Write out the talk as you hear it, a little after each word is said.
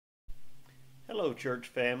Hello, church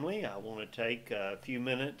family. I want to take a few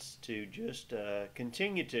minutes to just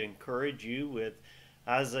continue to encourage you with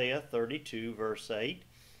Isaiah 32, verse 8.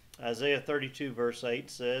 Isaiah 32, verse 8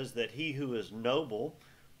 says that he who is noble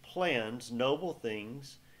plans noble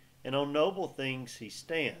things, and on noble things he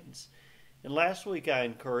stands. And last week I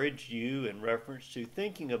encouraged you in reference to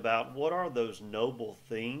thinking about what are those noble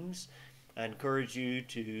things. I encourage you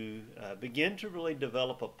to begin to really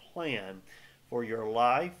develop a plan for your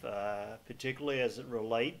life, particularly as it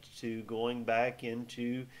relates to going back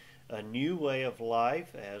into a new way of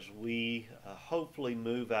life as we hopefully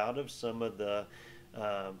move out of some of the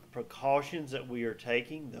precautions that we are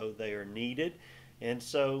taking, though they are needed. And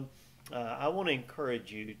so I want to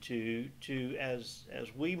encourage you to as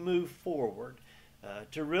we move forward,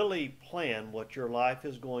 to really plan what your life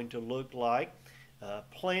is going to look like.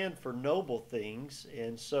 Plan for noble things.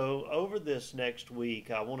 And so over this next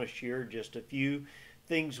week, I want to share just a few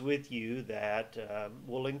things with you that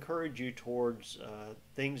will encourage you towards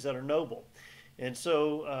things that are noble. And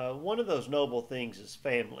so one of those noble things is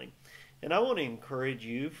family. And I want to encourage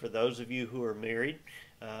you, for those of you who are married,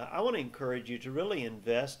 I want to encourage you to really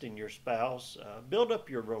invest in your spouse, build up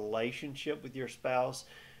your relationship with your spouse,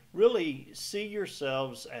 really see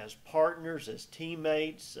yourselves as partners, as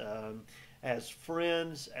teammates, as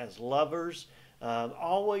friends, as lovers.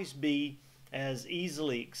 Always be as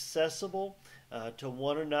easily accessible to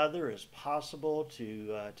one another as possible,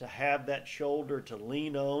 to have that shoulder to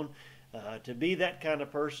lean on, to be that kind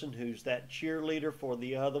of person who's that cheerleader for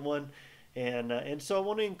the other one. And so I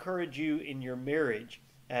want to encourage you in your marriage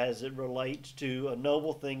as it relates to a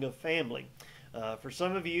noble thing of family. For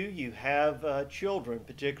some of you, you have children,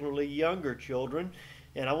 particularly younger children,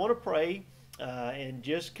 and I want to pray and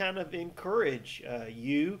just kind of encourage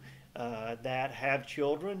you that have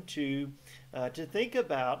children to think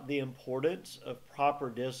about the importance of proper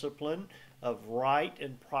discipline, of right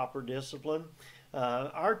and proper discipline.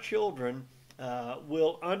 Our children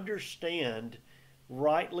will understand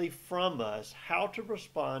rightly from us how to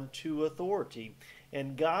respond to authority,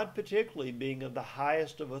 and God particularly being of the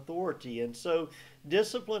highest of authority. And so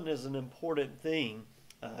discipline is an important thing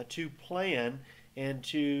to plan and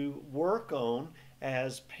to work on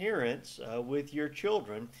as parents with your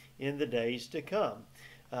children in the days to come.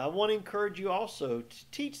 I want to encourage you also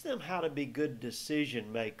to teach them how to be good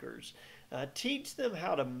decision makers. Teach them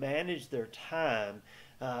how to manage their time.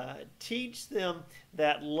 Teach them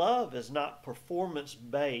that love is not performance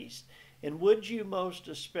based. And would you most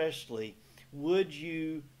especially, would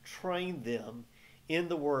you train them in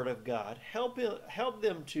the Word of God? Help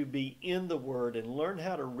them to be in the Word and learn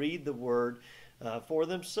how to read the Word for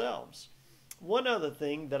themselves. One other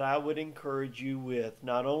thing that I would encourage you with,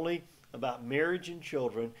 not only about marriage and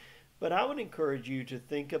children, but I would encourage you to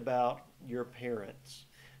think about your parents.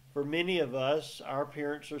 For many of us, our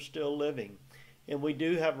parents are still living, and we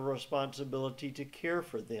do have a responsibility to care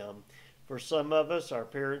for them. For some of us, our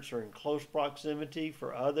parents are in close proximity.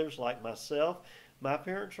 For others, like myself, my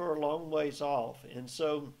parents are a long ways off. And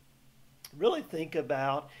so really think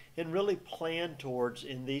about and really plan towards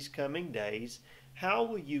in these coming days, how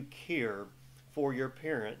will you care for your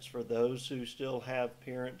parents, for those who still have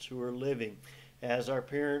parents who are living, as our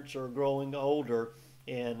parents are growing older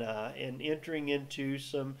and entering into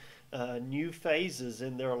some new phases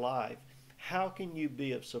in their life. How can you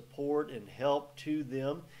be of support and help to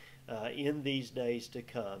them in these days to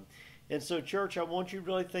come? And so, church, I want you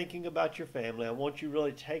really thinking about your family. I want you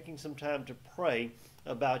really taking some time to pray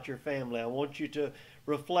about your family. I want you to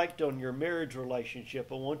reflect on your marriage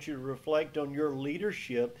relationship. I want you to reflect on your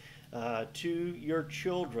leadership to your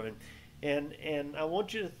children. And I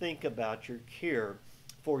want you to think about your care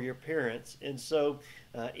for your parents. And so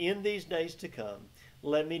in these days to come,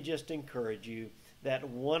 let me just encourage you that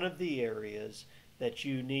one of the areas that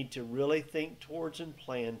you need to really think towards and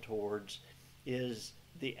plan towards is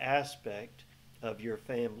the aspect of your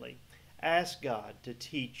family. Ask God to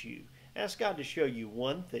teach you. Ask God to show you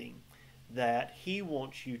one thing that He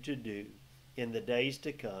wants you to do in the days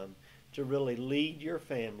to come to really lead your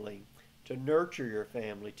family, to nurture your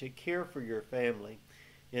family, to care for your family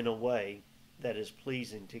in a way that is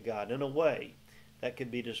pleasing to God, in a way that can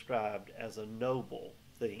be described as a noble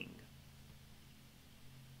thing.